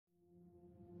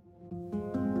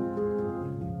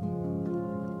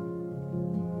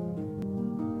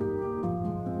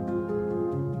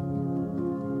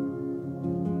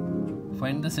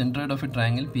Find the centroid of a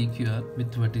triangle PQR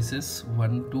with vertices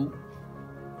 1, 2,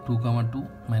 2, 2,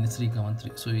 minus 3,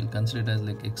 3. So we'll consider it as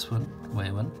like x1,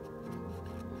 y1,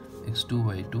 x2,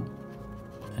 y2,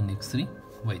 and x3,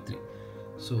 y3.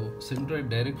 So centroid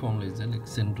direct formula is like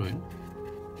centroid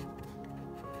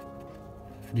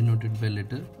denoted by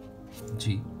letter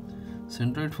G.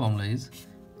 Centroid formula is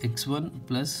x1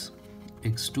 plus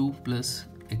x2 plus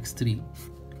x3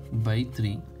 by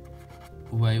 3,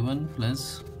 y1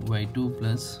 plus y2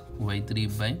 plus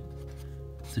y3 by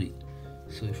 3.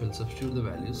 So if I'll substitute the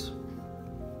values,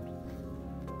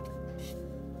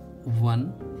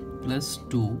 1 plus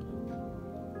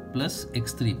 2 plus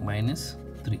x3 minus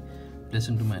 3, plus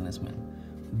into minus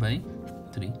by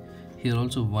 3. Here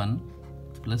also 1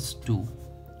 plus 2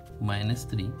 minus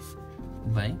 3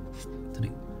 by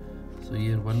 3. So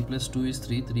here 1 plus 2 is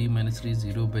 3, 3 minus 3 is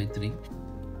 0 by 3.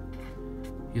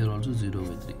 Here also 0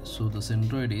 by 3. So the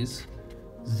centroid is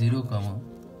 0,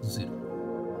 0.